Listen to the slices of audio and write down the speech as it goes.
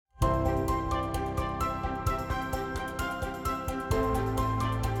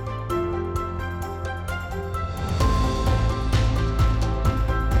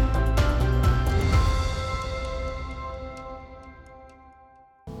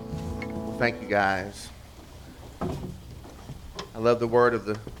Thank you, guys. I love the word of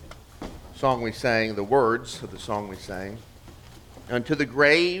the song we sang, the words of the song we sang. Unto the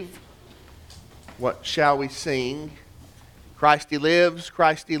grave, what shall we sing? Christ he lives,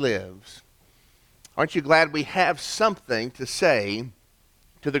 Christ he lives. Aren't you glad we have something to say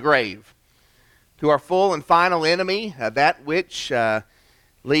to the grave? To our full and final enemy, that which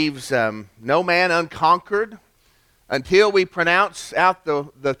leaves no man unconquered, until we pronounce out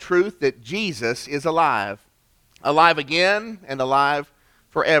the truth that Jesus is alive. Alive again and alive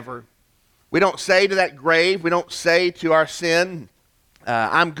forever. We don't say to that grave, we don't say to our sin,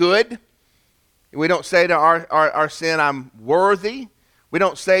 I'm good. We don't say to our sin, I'm worthy. We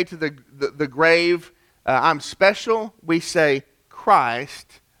don't say to the grave, I'm special. We say,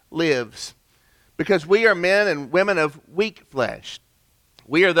 Christ lives. Because we are men and women of weak flesh.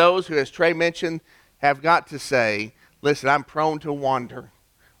 We are those who, as Trey mentioned, have got to say, listen, I'm prone to wander.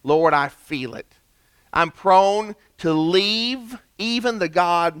 Lord, I feel it. I'm prone to leave even the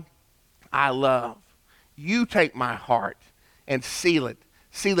God I love. You take my heart and seal it.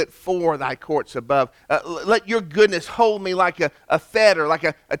 Seal it for thy courts above. Let your goodness hold me like a fetter, like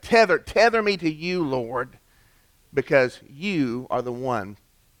a tether. Tether me to you, Lord, because you are the one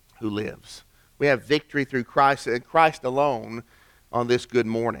who lives. We have victory through Christ and Christ alone on this good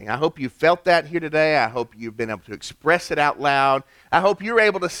morning. I hope you felt that here today. I hope you've been able to express it out loud. I hope you're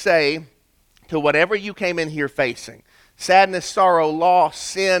able to say to whatever you came in here facing, sadness, sorrow, loss,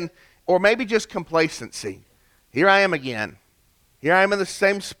 sin, or maybe just complacency. Here I am again. Here I am in the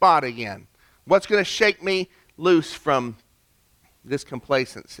same spot again. What's going to shake me loose from this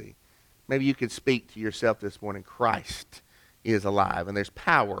complacency? Maybe you could speak to yourself this morning. Christ is alive, and there's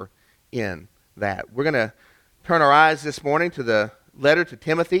power in that. We're going to turn our eyes this morning to the letter to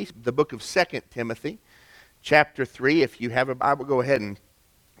Timothy, the book of 2 Timothy, chapter 3. If you have a Bible, go ahead and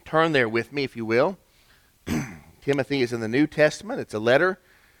turn there with me, if you will. Timothy is in the New Testament. It's a letter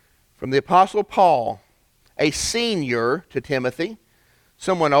from the Apostle Paul, a senior to Timothy,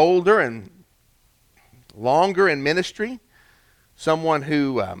 someone older and longer in ministry, someone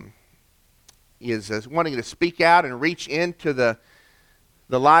who is wanting to speak out and reach into the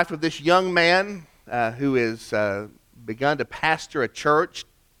life of this young man who has begun to pastor a church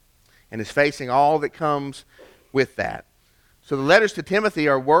and is facing all that comes with that. So the letters to Timothy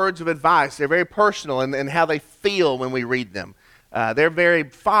are words of advice. They're very personal in how they feel when we read them. They're very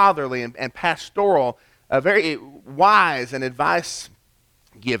fatherly and pastoral, very wise and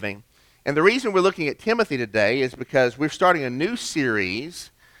advice-giving. And the reason we're looking at Timothy today is because we're starting a new series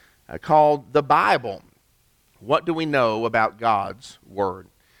called The Bible. What do we know about God's Word?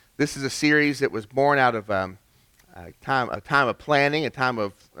 This is a series that was born out of a time of planning, a time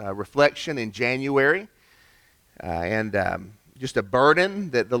of reflection in January, and just a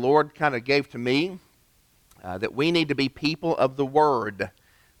burden that the Lord kind of gave to me, that we need to be people of the Word,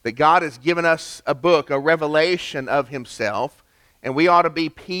 that God has given us a book, a revelation of Himself, and we ought to be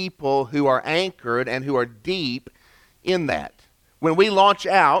people who are anchored and who are deep in that. When we launch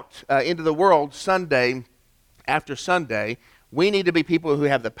out into the world Sunday after Sunday, we need to be people who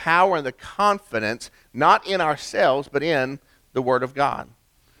have the power and the confidence, not in ourselves, but in the Word of God.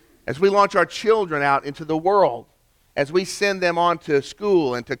 As we launch our children out into the world, as we send them on to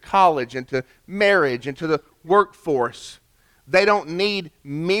school and to college and to marriage and to the workforce, they don't need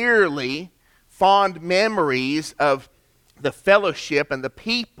merely fond memories of the fellowship and the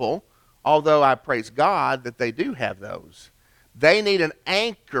people, although I praise God that they do have those. They need an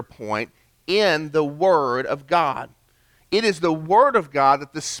anchor point in the Word of God. It is the Word of God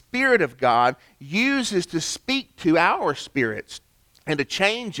that the Spirit of God uses to speak to our spirits and to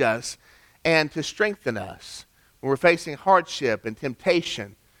change us and to strengthen us. When we're facing hardship and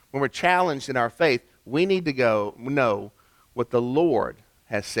temptation, when we're challenged in our faith, we need to know what the Lord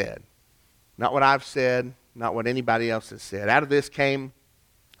has said. Not what I've said, not what anybody else has said. Out of this came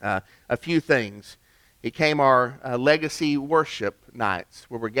a few things. It came our legacy worship nights,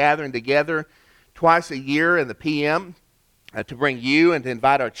 where we're gathering together twice a year in the PM to bring you and to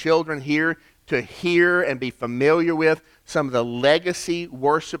invite our children here to hear and be familiar with some of the legacy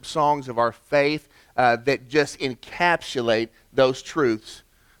worship songs of our faith that just encapsulate those truths.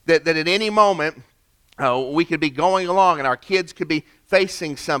 That at any moment we could be going along and our kids could be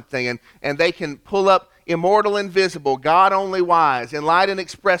facing something and they can pull up Immortal, Invisible, God Only Wise, in light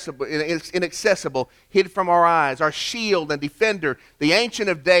inaccessible, hid from our eyes, our shield and defender, the Ancient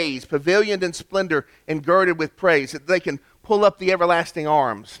of Days, pavilioned in splendor and girded with praise, that they can pull up the everlasting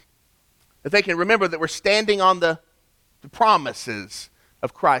arms, that they can remember that we're standing on the promises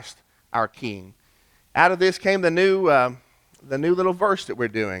of Christ our King. Out of this came the new little verse that we're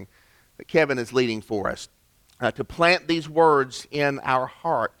doing, that Kevin is leading for us, to plant these words in our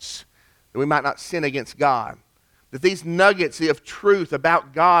hearts, that we might not sin against God. That these nuggets of truth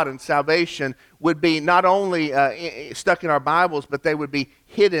about God and salvation would be not only stuck in our Bibles, but they would be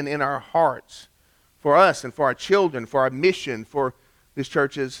hidden in our hearts for us and for our children, for our mission, for this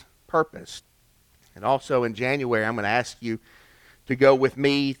church's purpose. And also in January, I'm going to ask you to go with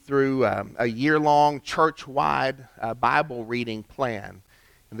me through a year-long church-wide Bible reading plan.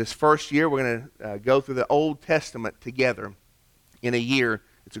 And this first year, we're going to go through the Old Testament together in a year.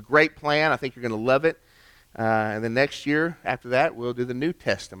 It's a great plan. I think you're going to love it. And then next year, after that, we'll do the New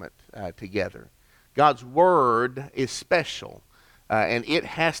Testament together. God's Word is special, and it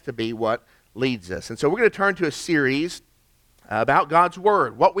has to be what leads us. And so we're going to turn to a series about God's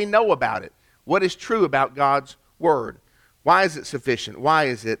Word, what we know about it, what is true about God's Word. Why is it sufficient? Why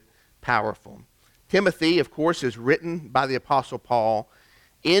is it powerful? Timothy, of course, is written by the Apostle Paul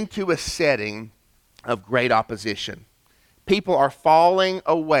into a setting of great opposition. People are falling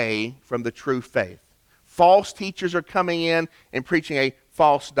away from the true faith. False teachers are coming in and preaching a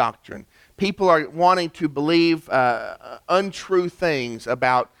false doctrine. People are wanting to believe untrue things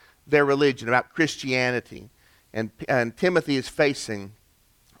about their religion, about Christianity. And Timothy is facing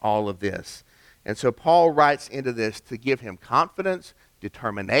all of this. And so Paul writes into this to give him confidence,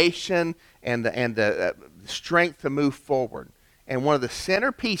 determination, and the strength to move forward. And one of the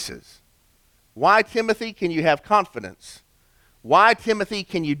centerpieces, why, Timothy, can you have confidence? Why, Timothy,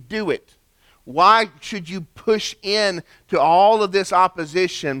 can you do it? Why should you push in to all of this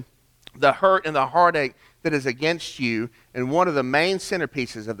opposition, the hurt and the heartache that is against you? And one of the main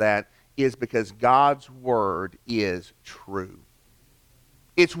centerpieces of that is because God's Word is true.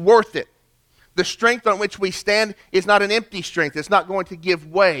 It's worth it. The strength on which we stand is not an empty strength. It's not going to give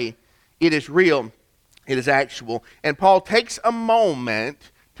way. It is real. It is actual. And Paul takes a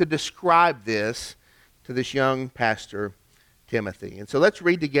moment to describe this to this young pastor, Timothy. And so let's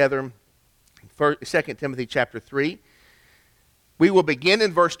read together 2 Timothy chapter 3. We will begin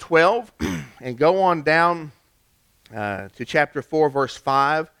in verse 12 and go on down to chapter 4, verse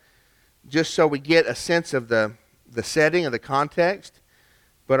 5, just so we get a sense of the setting of the context.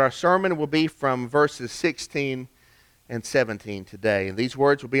 But our sermon will be from verses 16 and 17 today. And these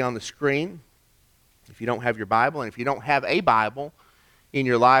words will be on the screen if you don't have your Bible. And if you don't have a Bible in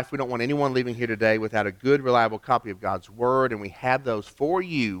your life, we don't want anyone leaving here today without a good, reliable copy of God's Word. And we have those for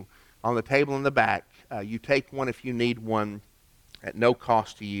you on the table in the back. You take one if you need one at no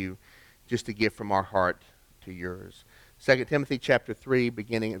cost to you, just a gift from our heart to yours. 2 Timothy chapter 3,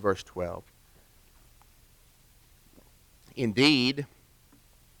 beginning at verse 12. Indeed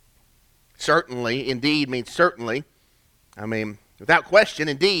means certainly. I mean, without question,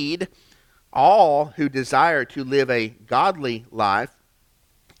 indeed, all who desire to live a godly life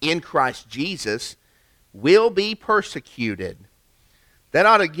in Christ Jesus will be persecuted. That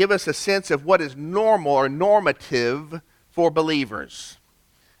ought to give us a sense of what is normal or normative for believers.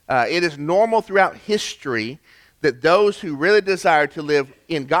 It is normal throughout history that those who really desire to live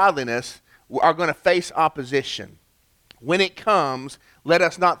in godliness are going to face opposition. When it comes, let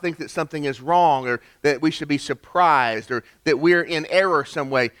us not think that something is wrong or that we should be surprised or that we're in error some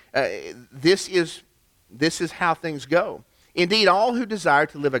way. This is how things go. Indeed, all who desire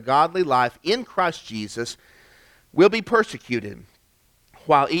to live a godly life in Christ Jesus will be persecuted,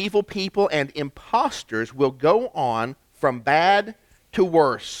 while evil people and impostors will go on from bad to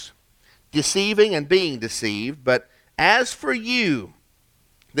worse, deceiving and being deceived. But as for you,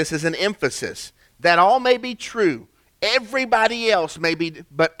 this is an emphasis, that all may be true. Everybody else may be,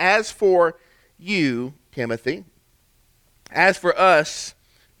 but as for you, Timothy, as for us,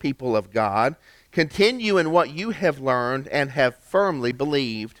 people of God, continue in what you have learned and have firmly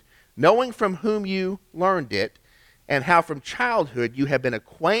believed, knowing from whom you learned it, and how from childhood you have been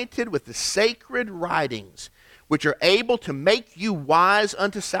acquainted with the sacred writings, which are able to make you wise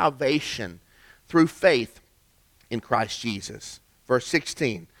unto salvation through faith in Christ Jesus. Verse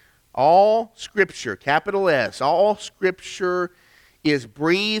 16. All Scripture, capital S, all Scripture is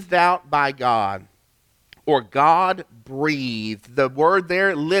breathed out by God, or God breathed. The word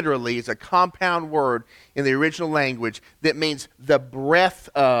there literally is a compound word in the original language that means the breath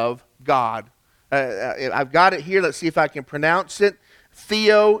of God. I've got it here. Let's see if I can pronounce it.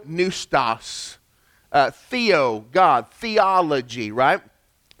 Theopneustos. Theo, God. Theology, right?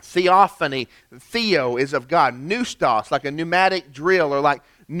 Theophany. Theo is of God. Neustos, like a pneumatic drill, or like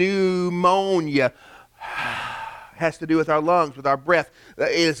pneumonia. Has to do with our lungs, with our breath.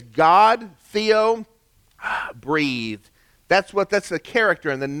 It is God, Theo, breathed. That's the character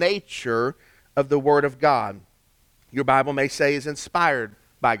and the nature of the Word of God. Your Bible may say is inspired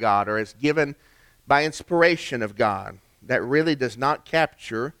by God or as given by inspiration of God. That really does not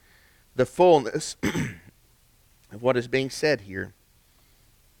capture the fullness of what is being said here.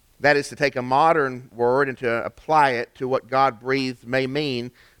 That is to take a modern word and to apply it to what God breathed may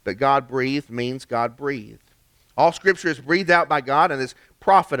mean, but God breathed means God breathed. All Scripture is breathed out by God and is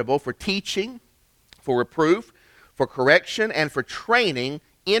profitable for teaching, for reproof, for correction, and for training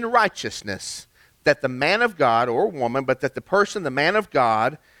in righteousness, that the man of God, or woman, but that the person, the man of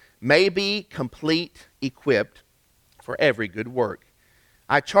God, may be complete, equipped for every good work.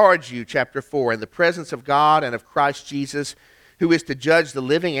 I charge you, chapter 4, in the presence of God and of Christ Jesus, who is to judge the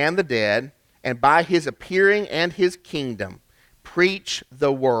living and the dead, and by his appearing and his kingdom, preach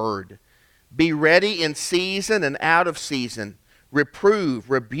the word. Be ready in season and out of season. Reprove,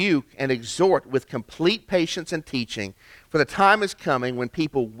 rebuke, and exhort with complete patience and teaching. For the time is coming when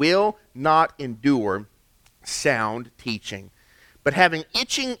people will not endure sound teaching, but having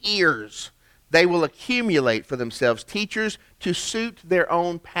itching ears, they will accumulate for themselves teachers to suit their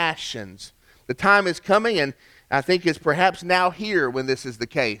own passions. The time is coming, and I think it's perhaps now here when this is the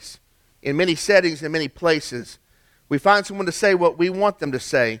case. In many settings, in many places, we find someone to say what we want them to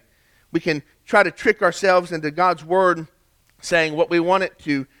say. We can try to trick ourselves into God's word saying what we want it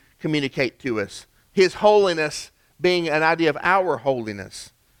to communicate to us. His holiness being an idea of our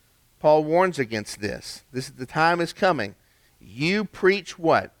holiness. Paul warns against this. The time is coming. You preach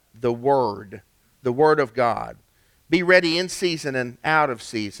what? The word of God. Be ready in season and out of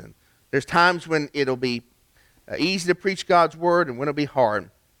season. There's times when it'll be easy to preach God's word and when it'll be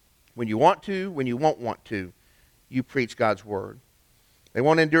hard. When you want to, when you won't want to, you preach God's word. They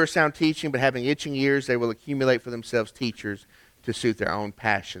won't endure sound teaching, but having itching ears, they will accumulate for themselves teachers to suit their own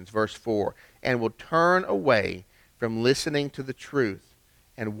passions. Verse 4, and will turn away from listening to the truth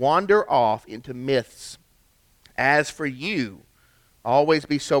and wander off into myths. As for you, always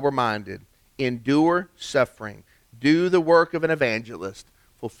be sober-minded, endure suffering, do the work of an evangelist,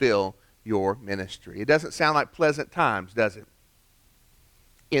 fulfill your ministry. It doesn't sound like pleasant times, does it?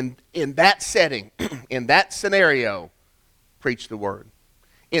 In that setting, in that scenario, preach the word.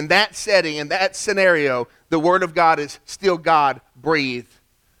 In that setting, in that scenario, the word of God is still God-breathed.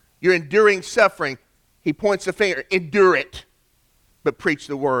 You're enduring suffering. He points the finger, endure it, but preach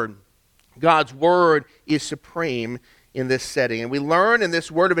the word. God's word is supreme in this setting. And we learn in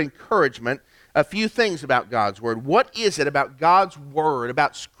this word of encouragement a few things about God's word. What is it about God's word,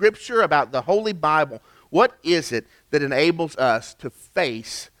 about Scripture, about the Holy Bible? What is it that enables us to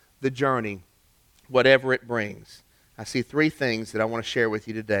face the journey, whatever it brings? I see three things that I want to share with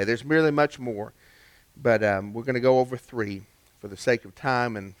you today. There's merely much more, but we're going to go over three for the sake of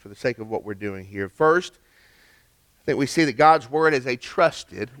time and for the sake of what we're doing here. First, I think we see that God's word is a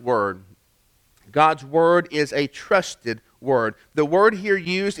trusted word. God's word is a trusted word. The word here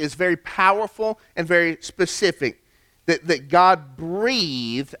used is very powerful and very specific, that God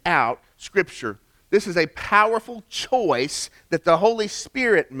breathed out Scripture. This is a powerful choice that the Holy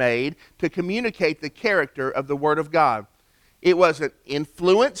Spirit made to communicate the character of the Word of God. It wasn't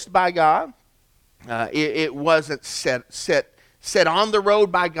influenced by God. It wasn't set on the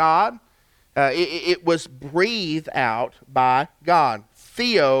road by God. It was breathed out by God.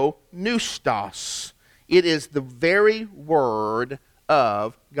 Theopneustos. It is the very Word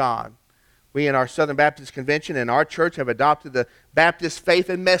of God. We in our Southern Baptist Convention and our church have adopted the Baptist Faith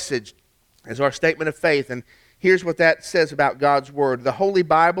and Message as our statement of faith. And here's what that says about God's Word. The Holy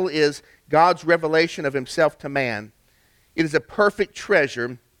Bible is God's revelation of Himself to man. It is a perfect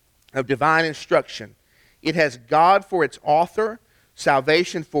treasure of divine instruction. It has God for its author,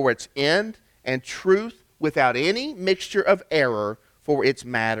 salvation for its end, and truth without any mixture of error for its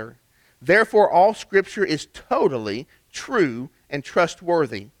matter. Therefore, all Scripture is totally true and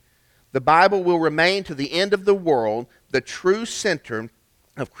trustworthy. The Bible will remain to the end of the world the true center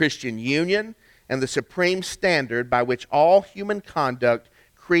of Christian union and the supreme standard by which all human conduct,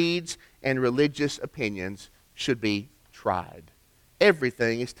 creeds, and religious opinions should be tried.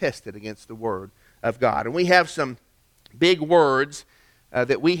 Everything is tested against the Word of God. And we have some big words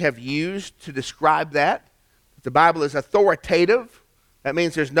that we have used to describe that. The Bible is authoritative. That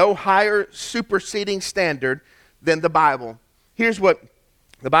means there's no higher superseding standard than the Bible. Here's what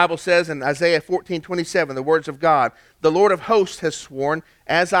the Bible says in Isaiah 14:27, the words of God. The Lord of hosts has sworn,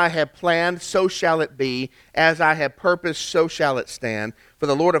 as I have planned, so shall it be. As I have purposed, so shall it stand. For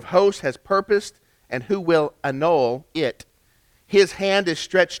the Lord of hosts has purposed, and who will annul it? His hand is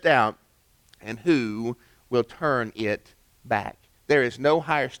stretched out, and who will turn it back? There is no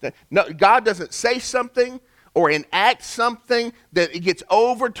higher standard. No, God doesn't say something or enact something that it gets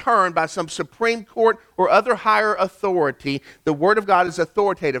overturned by some Supreme Court or other higher authority, the Word of God is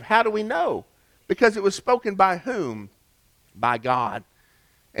authoritative. How do we know? Because it was spoken by whom? By God.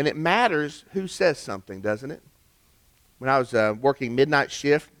 And it matters who says something, doesn't it? When I was working midnight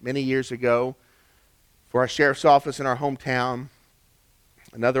shift many years ago for our sheriff's office in our hometown,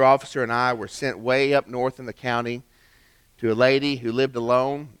 another officer and I were sent way up north in the county to a lady who lived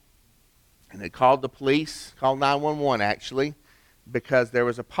alone. And they called the police, called 911 actually, because there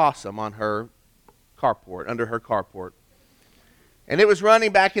was a possum on her carport, under her carport. And it was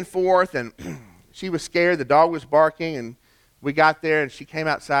running back and forth, and she was scared. The dog was barking, and we got there, and she came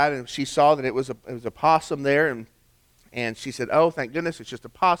outside, and she saw that it was a possum there, and she said, "Oh, thank goodness, it's just a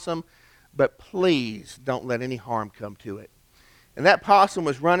possum, but please don't let any harm come to it." And that possum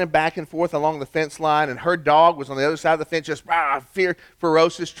was running back and forth along the fence line, and her dog was on the other side of the fence, just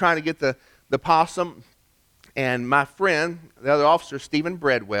ferocious, trying to get the possum. And my friend, the other officer, Stephen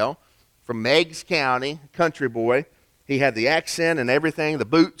Breadwell, from Meigs County, country boy, he had the accent and everything, the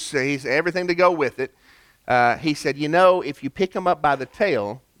boots, he's everything to go with it. He said, if you pick them up by the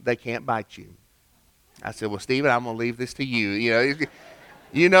tail, they can't bite you. I said, well, Stephen, I'm going to leave this to you.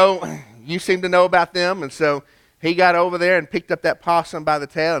 You seem to know about them. And so he got over there and picked up that possum by the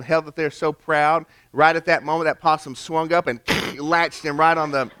tail and held it there so proud. Right at that moment, that possum swung up and latched him right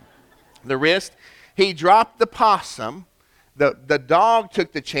on the wrist. He dropped the possum. The dog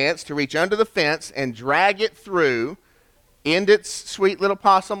took the chance to reach under the fence and drag it through, end its sweet little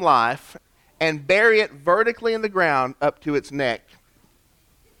possum life, and bury it vertically in the ground up to its neck.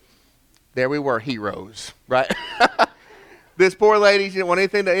 There we were, heroes, right? This poor lady, she didn't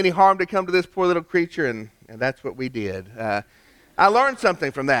want any harm to come to this poor little creature, and that's what we did. I learned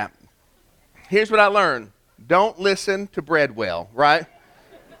something from that. Here's what I learned. Don't listen to Breadwell, right?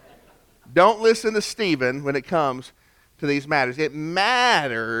 Don't listen to Stephen when it comes to these matters. It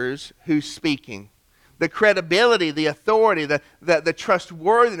matters who's speaking. The credibility, the authority, the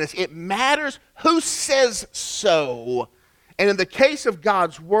trustworthiness. It matters who says so. And in the case of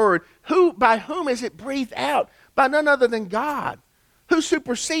God's word, by whom is it breathed out? By none other than God. Who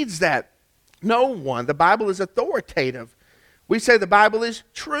supersedes that? No one. The Bible is authoritative. We say the Bible is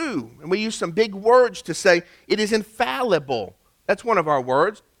true. And we use some big words to say it is infallible. That's one of our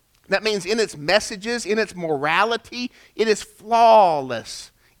words. That means in its messages, in its morality, it is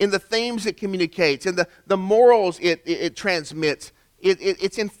flawless. In the themes it communicates, in the morals it transmits,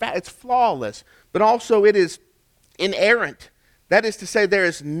 it's flawless. But also it is inerrant. That is to say, there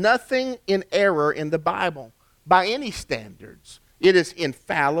is nothing in error in the Bible by any standards. It is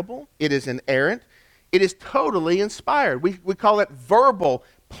infallible. It is inerrant. It is totally inspired. We call it verbal,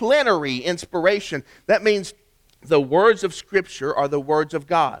 plenary inspiration. That means the words of Scripture are the words of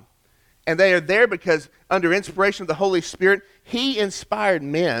God. And they are there because under inspiration of the Holy Spirit, He inspired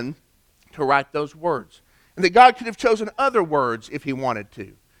men to write those words. And that God could have chosen other words if He wanted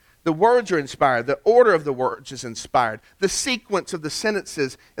to. The words are inspired. The order of the words is inspired. The sequence of the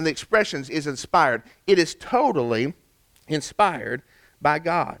sentences and the expressions is inspired. It is totally inspired by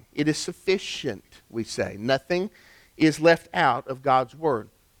God. It is sufficient, we say. Nothing is left out of God's word.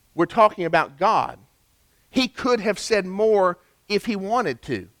 We're talking about God. He could have said more if He wanted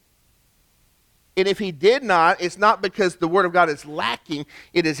to. And if He did not, it's not because the Word of God is lacking.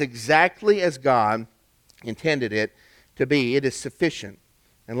 It is exactly as God intended it to be. It is sufficient.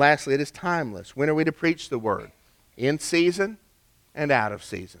 And lastly, it is timeless. When are we to preach the Word? In season and out of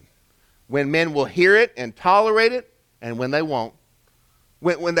season. When men will hear it and tolerate it, and when they won't.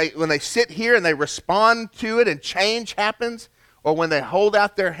 When they sit here and they respond to it and change happens, or when they hold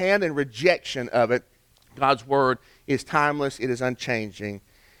out their hand in rejection of it, God's Word is timeless, it is unchanging,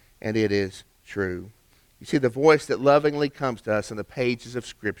 and it is true. You see, the voice that lovingly comes to us in the pages of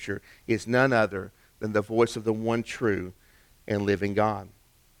Scripture is none other than the voice of the one true and living God.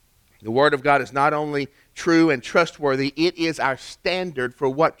 The Word of God is not only true and trustworthy, it is our standard for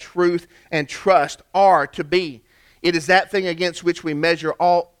what truth and trust are to be. It is that thing against which we measure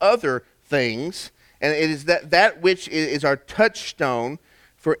all other things, and it is that which is our touchstone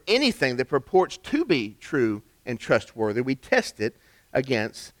for anything that purports to be true and trustworthy. We test it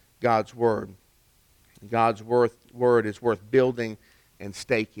against God's Word. God's Word is worth building and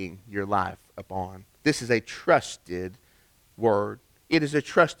staking your life upon. This is a trusted Word. It is a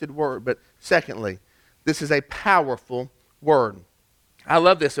trusted Word. But secondly, this is a powerful Word. I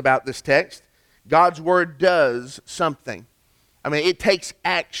love this about this text. God's Word does something. I mean, it takes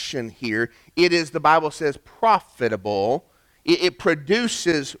action here. It is, the Bible says, profitable. It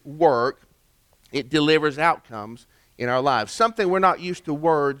produces work. It delivers outcomes in our lives. Something we're not used to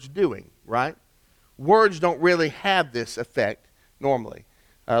words doing, right? words don't really have this effect normally.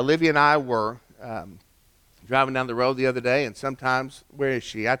 Olivia and I were driving down the road the other day, and sometimes, where is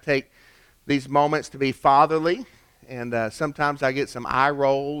she? I take these moments to be fatherly, and sometimes I get some eye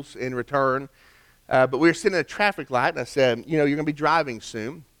rolls in return. But we were sitting at a traffic light, and I said, you're going to be driving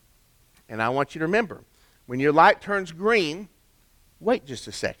soon, and I want you to remember, when your light turns green, wait just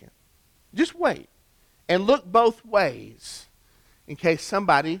a second. Just wait. And look both ways in case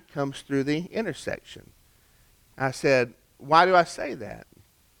somebody comes through the intersection. I said, why do I say that?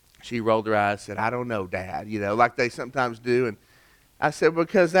 She rolled her eyes and said, I don't know, Dad, like they sometimes do. And I said,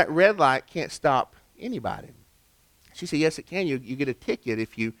 because that red light can't stop anybody. She said, yes, it can. You get a ticket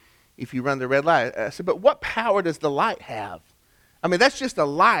if you run the red light. I said, but what power does the light have? I mean, that's just a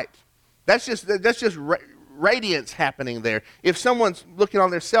light. That's just radiance happening there. If someone's looking on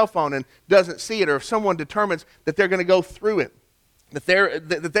their cell phone and doesn't see it, or if someone determines that they're going to go through it, that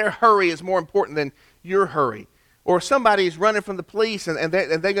their hurry is more important than your hurry, or somebody's running from the police and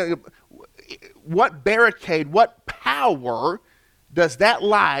they're going to, what barricade, what power does that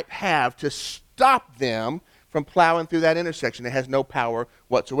light have to stop them from plowing through that intersection? It has no power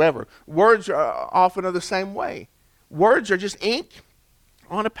whatsoever. Words are often the same way. Words are just ink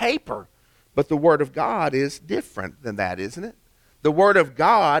on a paper. But the Word of God is different than that, isn't it? The Word of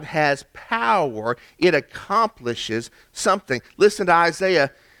God has power. It accomplishes something. Listen to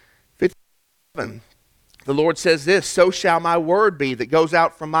Isaiah 57. The Lord says this, so shall my word be that goes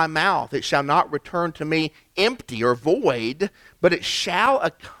out from my mouth. It shall not return to me empty or void, but it shall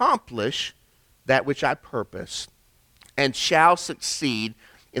accomplish that which I purpose, and shall succeed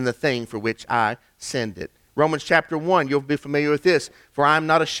in the thing for which I send it. Romans chapter 1, you'll be familiar with this. For I am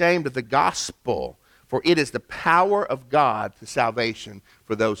not ashamed of the gospel, for it is the power of God to salvation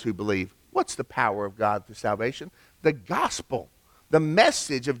for those who believe. What's the power of God to salvation? The gospel, the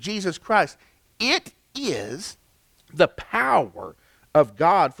message of Jesus Christ. It is the power of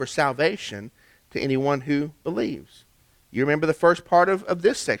God for salvation to anyone who believes. You remember the first part of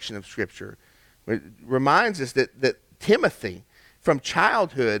this section of Scripture. It reminds us that Timothy, from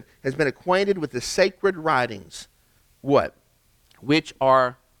childhood, has been acquainted with the sacred writings. What? Which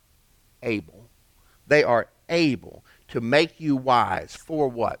are able. They are able to make you wise for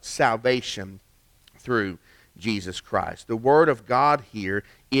what? Salvation through Jesus Christ. The Word of God here,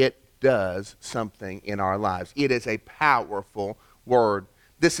 it does something in our lives. It is a powerful Word.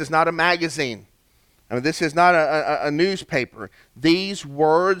 This is not a magazine. I mean, this is not a newspaper. These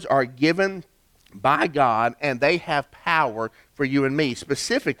words are given by God, and they have power for you and me.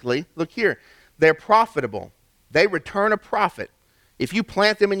 Specifically, look here, they're profitable. They return a profit. If you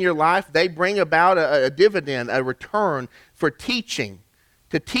plant them in your life, they bring about a dividend, a return for teaching,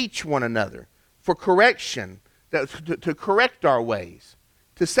 to teach one another, for correction, to correct our ways,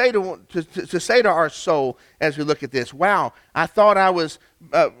 to say to our soul as we look at this, wow, I thought I was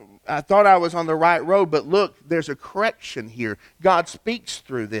on the right road, but look, there's a correction here. God speaks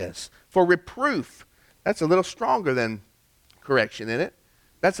through this. For reproof, that's a little stronger than correction, isn't it?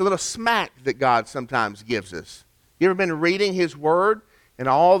 That's a little smack that God sometimes gives us. You ever been reading His Word, and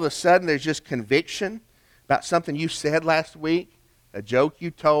all of a sudden there's just conviction about something you said last week, a joke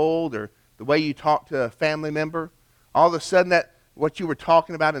you told, or the way you talked to a family member? All of a sudden that what you were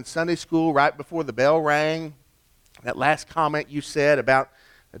talking about in Sunday school right before the bell rang, that last comment you said about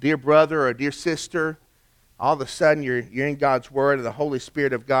a dear brother or a dear sister, all of a sudden you're in God's Word, and the Holy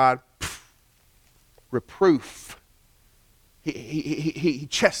Spirit of God, reproof. He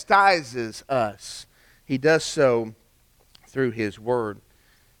chastises us. He does so through His Word.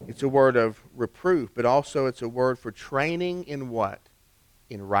 It's a word of reproof, but also it's a word for training in what?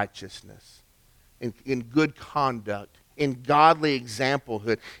 In righteousness, in good conduct, in godly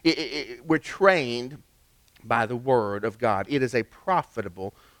examplehood. We're trained by the Word of God. It is a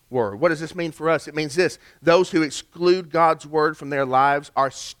profitable Word. What does this mean for us? It means this: those who exclude God's Word from their lives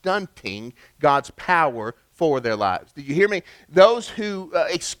are stunting God's power for their lives. Did you hear me? Those who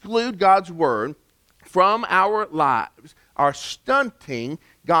exclude God's Word from our lives are stunting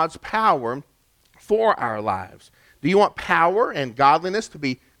God's power for our lives. Do you want power and godliness to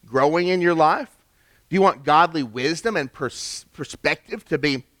be growing in your life? Do you want godly wisdom and perspective to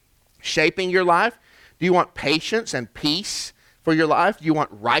be shaping your life? Do you want patience and peace for your life? Do you want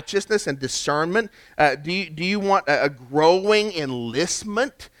righteousness and discernment? Do you want a growing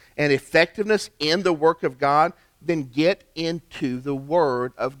enlistment and effectiveness in the work of God? Then get into the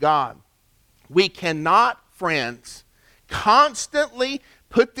Word of God. We cannot, friends, constantly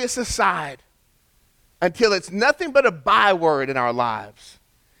put this aside until it's nothing but a byword in our lives,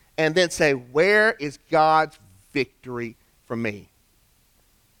 and then say, where is God's victory for me?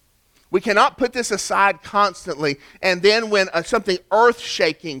 We cannot put this aside constantly. And then when something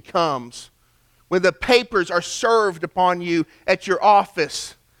earth-shaking comes, when the papers are served upon you at your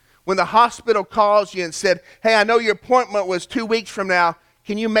office, when the hospital calls you and said, hey, I know your appointment was 2 weeks from now.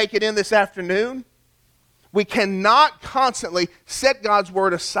 Can you make it in this afternoon? We cannot constantly set God's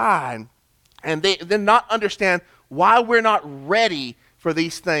word aside and then not understand why we're not ready for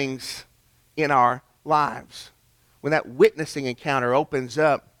these things in our lives. When that witnessing encounter opens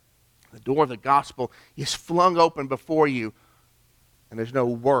up, the door of the gospel is flung open before you, and there's no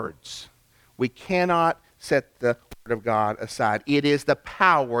words. We cannot set the word of God aside. It is the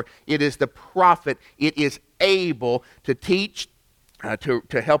power, it is the prophet, it is able to teach,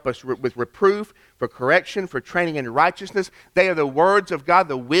 to help us with reproof, for correction, for training in righteousness. They are the words of God,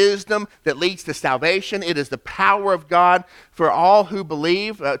 the wisdom that leads to salvation. It is the power of God for all who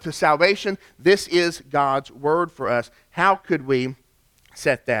believe to salvation. This is God's word for us. How could we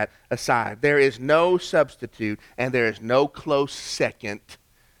set that aside? There is no substitute, and there is no close second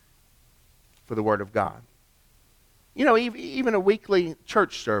for the word of God. You know, even a weekly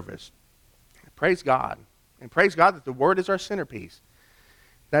church service, praise God. And praise God that the word is our centerpiece.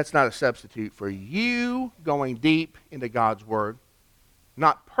 That's not a substitute for you going deep into God's word.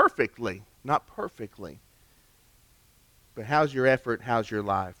 Not perfectly, but how's your effort? How's your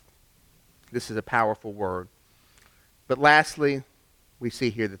life? This is a powerful word. But lastly, we see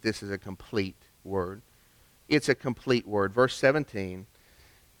here that this is a complete word. It's a complete word. Verse 17,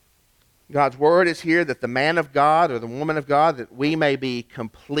 God's word is here that the man of God or the woman of God, that we may be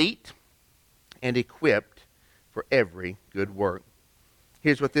complete and equipped for every good work.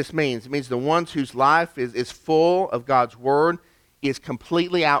 Here's what this means. It means the ones whose life is full of God's word is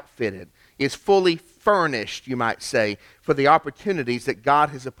completely outfitted, is fully furnished, you might say, for the opportunities that God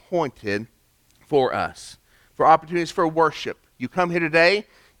has appointed for us, for opportunities for worship. You come here today,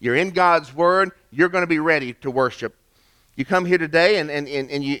 you're in God's word, you're going to be ready to worship. You come here today and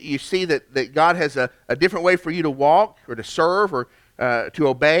you see that God has a different way for you to walk or to serve or to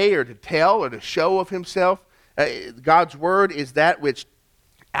obey or to tell or to show of himself. God's word is that which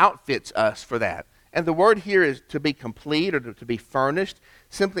outfits us for that. And the word here is to be complete or to be furnished.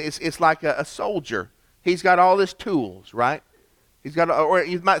 Simply, it's like a soldier. He's got all his tools, right? He's got, or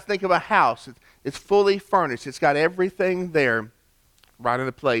you might think of a house. It's fully furnished. It's got everything there right in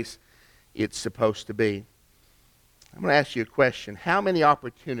the place it's supposed to be. I'm going to ask you a question. How many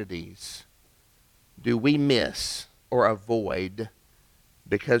opportunities do we miss or avoid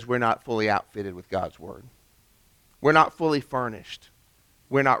because we're not fully outfitted with God's word? We're not fully furnished.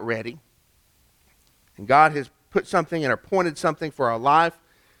 We're not ready. And God has put something and appointed something for our life,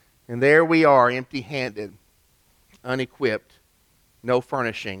 and there we are, empty-handed, unequipped, no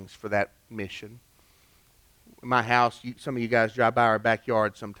furnishings for that mission. In my house, some of you guys drive by our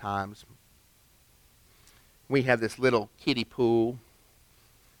backyard sometimes. We have this little kiddie pool.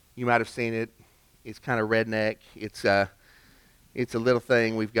 You might have seen it. It's kind of redneck. It's a little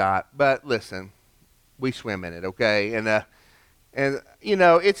thing we've got. But listen, we swim in it, okay? And you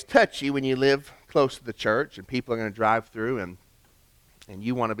know, it's touchy when you live close to the church and people are going to drive through and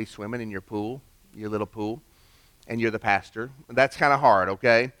you want to be swimming in your pool, your little pool, and you're the pastor. That's kind of hard,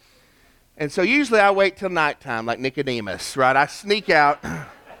 okay? And so usually I wait till nighttime like Nicodemus, right? I sneak out.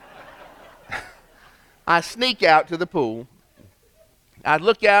 I sneak out to the pool. I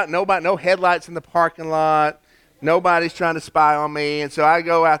look out, no headlights in the parking lot. Nobody's trying to spy on me. And so I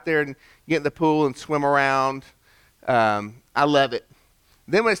go out there and get in the pool and swim around. I love it.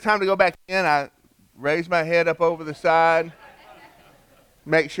 Then when it's time to go back in, I raise my head up over the side,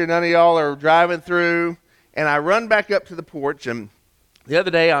 make sure none of y'all are driving through, and I run back up to the porch. And the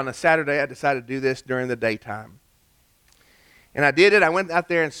other day, on a Saturday, I decided to do this during the daytime. And I did it. I went out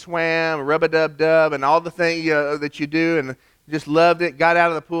there and swam, rub-a-dub-dub, and all the things that you do, and just loved it. Got out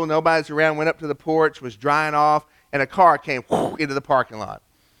of the pool. Nobody's around. Went up to the porch, was drying off, and a car came into the parking lot.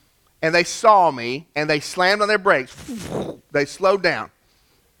 And they saw me, and they slammed on their brakes. They slowed down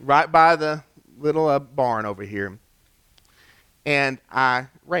right by the little barn over here. And I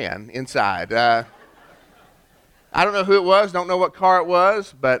ran inside. I don't know who it was, don't know what car it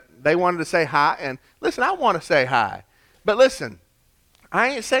was, but they wanted to say hi. And listen, I want to say hi. But listen, I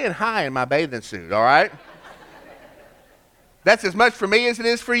ain't saying hi in my bathing suit, all right? That's as much for me as it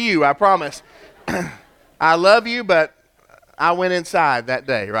is for you, I promise. I love you, but I went inside that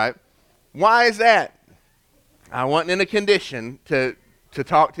day, right? Why is that? I wasn't in a condition to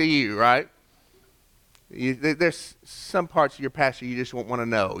talk to you, right? There's some parts of your pastor you just won't want to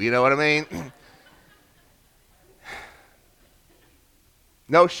know. You know what I mean?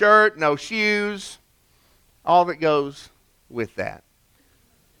 No shirt, no shoes, all that goes with that.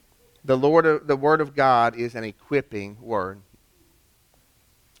 The Word of God is an equipping word.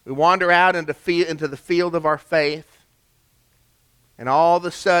 We wander out into the field of our faith, and all of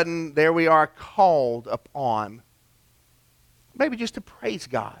a sudden, there we are called upon. Maybe just to praise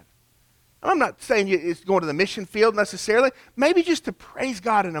God. I'm not saying it's going to the mission field necessarily. Maybe just to praise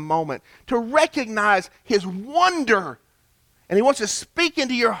God in a moment, to recognize His wonder. And He wants to speak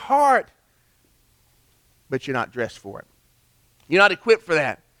into your heart, but you're not dressed for it. You're not equipped for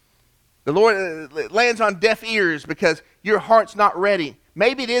that. The Lord lands on deaf ears because your heart's not ready.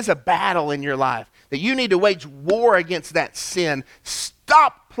 Maybe it is a battle in your life that you need to wage war against that sin.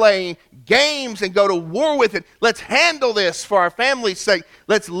 Stop playing games and go to war with it. Let's handle this for our family's sake.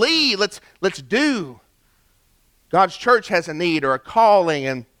 Let's lead. Let's do. God's church has a need or a calling,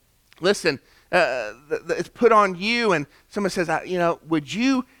 and listen, it's put on you. And someone says, have you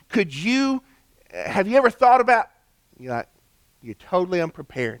ever thought about? You're totally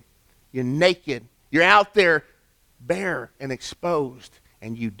unprepared. You're naked. You're out there bare and exposed,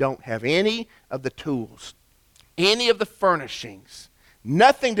 and you don't have any of the tools, any of the furnishings,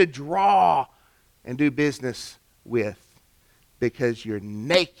 nothing to draw and do business with because you're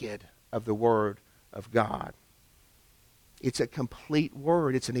naked of the Word of God. It's a complete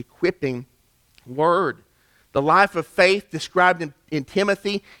word. It's an equipping word. The life of faith described in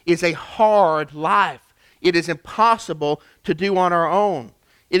Timothy is a hard life. It is impossible to do on our own.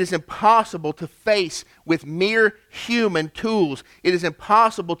 It is impossible to face with mere human tools. It is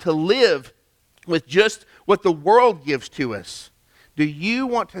impossible to live with just what the world gives to us. Do you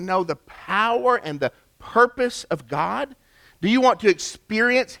want to know the power and the purpose of God? Do you want to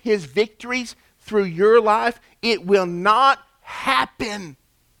experience His victories through your life? It will not happen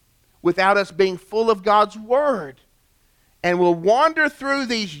without us being full of God's Word. And we'll wander through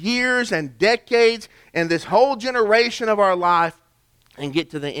these years and decades and this whole generation of our life and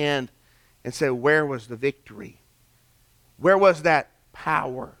get to the end and say, where was the victory? Where was that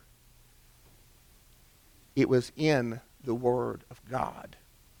power? It was in the Word of God.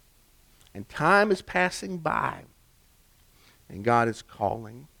 And time is passing by, and God is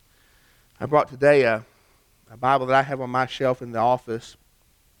calling. I brought today a Bible that I have on my shelf in the office.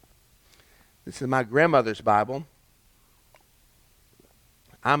 This is my grandmother's Bible.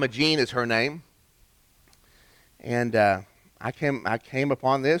 Ima Jean is her name. And I came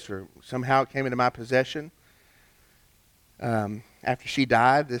upon this, or somehow it came into my possession after she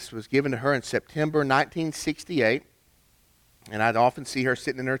died. This was given to her in September 1968, and I'd often see her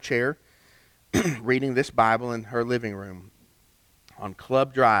sitting in her chair reading this Bible in her living room on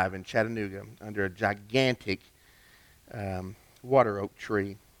Club Drive in Chattanooga under a gigantic water oak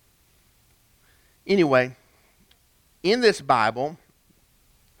tree. Anyway, in this Bible,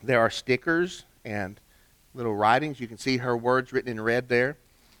 there are stickers and little writings. You can see her words written in red there.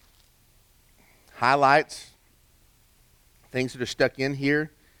 Highlights, things that are stuck in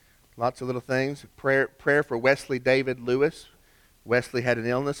here. Lots of little things. Prayer for Wesley David Lewis. Wesley had an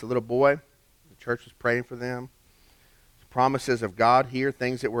illness, a little boy. The church was praying for them. Promises of God here,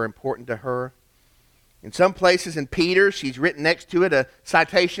 things that were important to her. In some places in Peter, she's written next to it a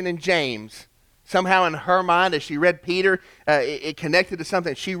citation in James. Somehow in her mind, as she read Peter, it connected to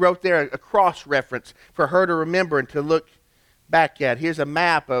something. She wrote there a cross-reference for her to remember and to look back at. Here's a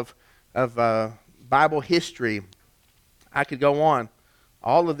map of Bible history. I could go on.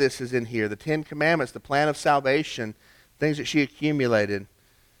 All of this is in here. The Ten Commandments, the plan of salvation, things that she accumulated.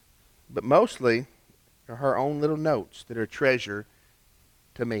 But mostly are her own little notes that are a treasure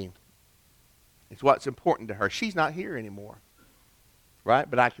to me. It's what's important to her. She's not here anymore, right?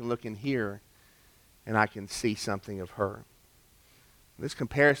 But I can look in here and I can see something of her. This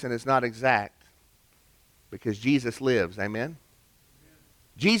comparison is not exact because Jesus lives. Amen?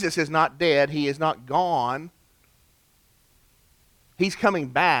 Jesus is not dead. He is not gone. He's coming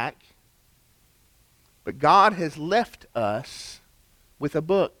back. But God has left us with a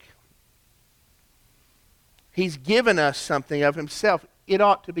book. He's given us something of Himself. It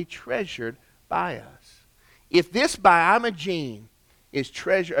ought to be treasured by us. If this by Ima Jean is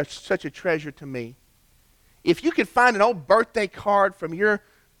such a treasure to me, if you could find an old birthday card from your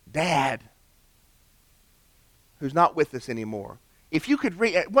dad who's not with us anymore, if you could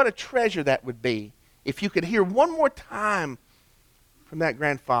read, what a treasure that would be. If you could hear one more time from that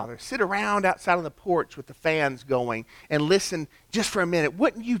grandfather, sit around outside on the porch with the fans going and listen just for a minute,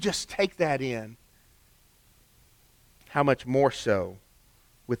 wouldn't you just take that in? How much more so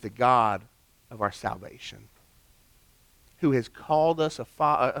with the God of our salvation, who has called us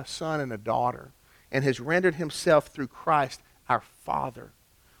a son and a daughter, and has rendered Himself through Christ our Father.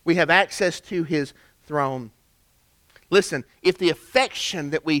 We have access to His throne. Listen, if the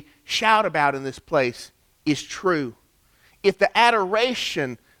affection that we shout about in this place is true, if the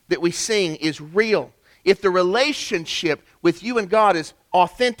adoration that we sing is real, if the relationship with you and God is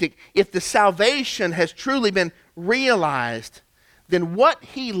authentic, if the salvation has truly been realized, then what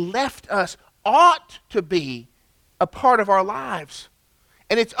He left us ought to be a part of our lives.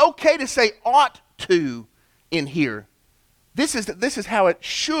 And it's okay to say ought to in here. This is how it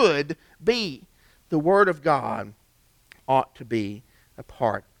should be. The Word of God ought to be a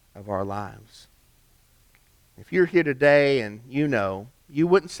part of our lives. If you're here today and you know, you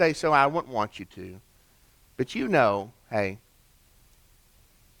wouldn't say so, I wouldn't want you to, but you know, hey,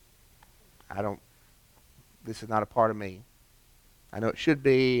 this is not a part of me. I know it should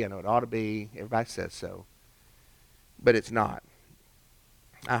be, I know it ought to be, everybody says so, but it's not.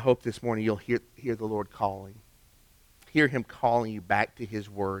 I hope this morning you'll hear the Lord calling. Hear Him calling you back to His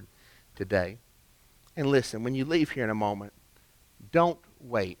Word today. And listen, when you leave here in a moment, don't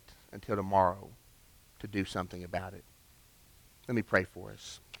wait until tomorrow to do something about it. Let me pray for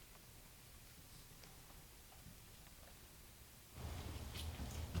us.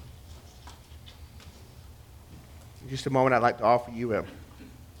 In just a moment, I'd like to offer you a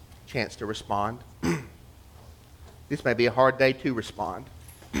chance to respond. This may be a hard day to respond.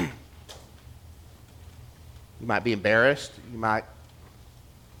 You might be embarrassed. You might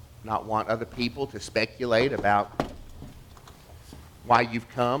not want other people to speculate about why you've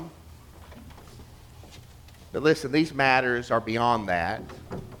come. But listen, these matters are beyond that.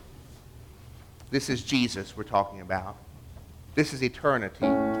 This is Jesus we're talking about. This is eternity.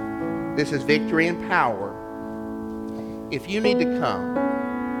 This is victory and power. If you need to come,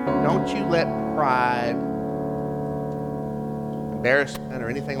 don't you let pride, embarrassment, or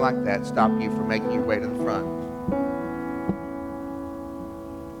anything like that stop you from making your way to the front.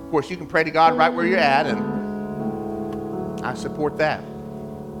 Of course, you can pray to God right where you're at, and I support that.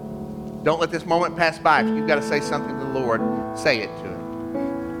 Don't let this moment pass by. If you've got to say something to the Lord, say it to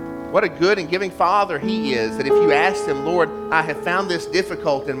Him. What a good and giving Father He is, that if you ask Him, Lord, I have found this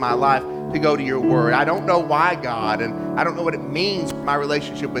difficult in my life to go to your Word. I don't know why, God, and I don't know what it means for my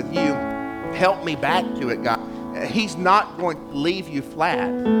relationship with you. Help me back to it, God. He's not going to leave you flat.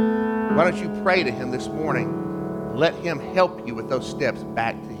 Why don't you pray to Him this morning? Let Him help you with those steps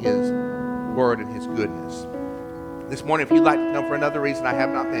back to His Word and His goodness. This morning, if you'd like to come for another reason I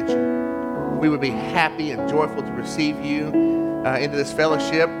have not mentioned, we would be happy and joyful to receive you into this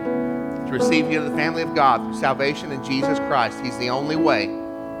fellowship, to receive you into the family of God through salvation in Jesus Christ. He's the only way.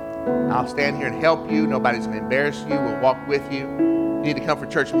 I'll stand here and help you. Nobody's going to embarrass you. We'll walk with you. You need to come for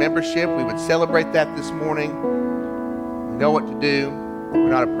church membership. We would celebrate that this morning. We know what to do. We're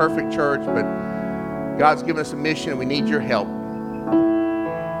not a perfect church, but God's given us a mission, and we need your help.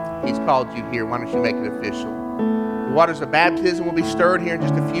 He's called you here. Why don't you make it official? The waters of baptism will be stirred here in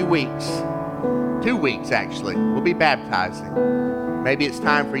just a few weeks. 2 weeks, actually. We'll be baptizing. Maybe it's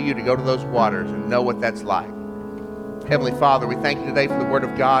time for you to go to those waters and know what that's like. Heavenly Father, we thank you today for the Word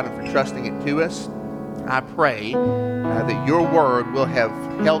of God and for trusting it to us. I pray that your Word will have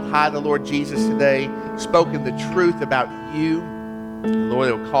held high the Lord Jesus today, spoken the truth about you. And Lord,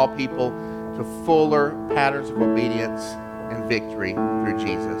 it will call people to fuller patterns of obedience and victory through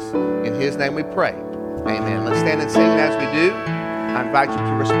Jesus. In His name we pray. Amen. Let's stand and sing, and as we do, I invite you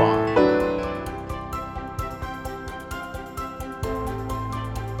to respond.